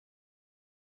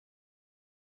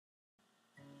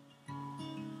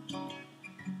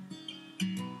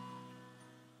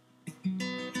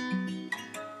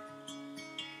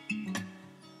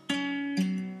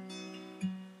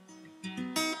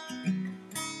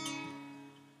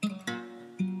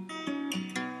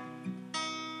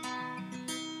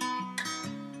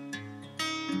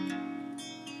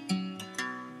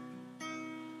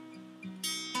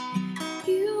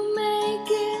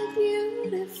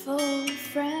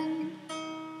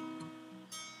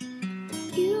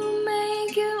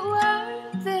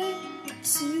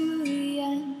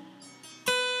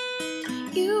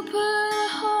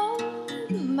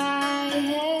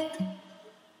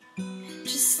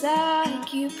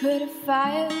put a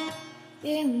fire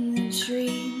in the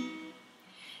tree.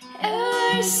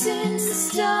 Ever since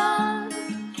the dawn,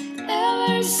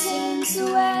 ever since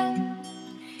when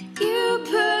you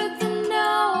put the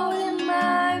note in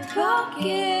my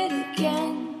pocket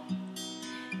again.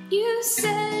 You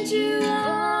said you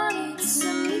wanted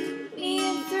to meet me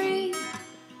at 3.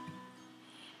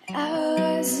 I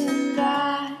was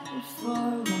invited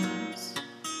for once.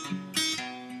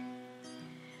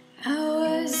 I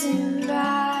was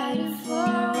invited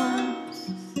for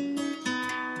once.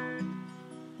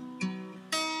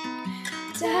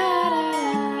 Da da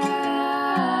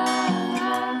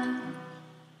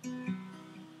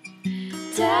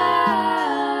da.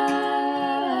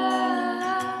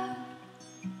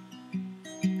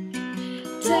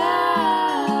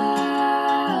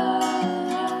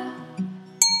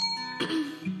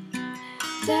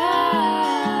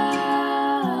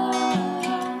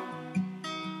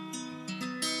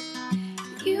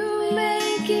 You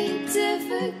make it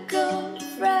difficult,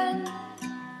 friend.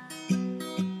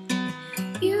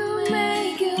 You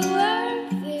make it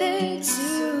worth it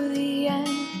to the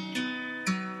end.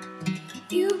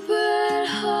 You put a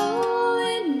hole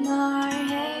in my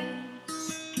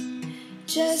hands,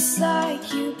 just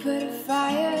like you put a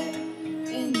fire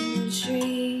in the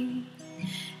tree.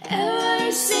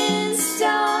 Ever since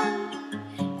dawn,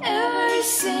 ever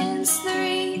since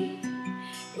 3,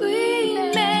 we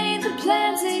made the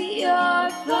plans at your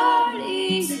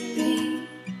party to be.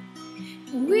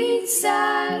 We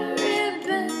tied a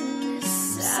ribbon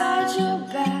beside your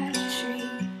back tree.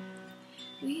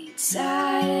 We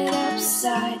tied it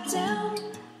upside down.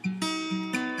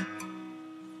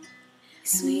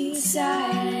 We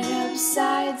tied it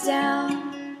upside down.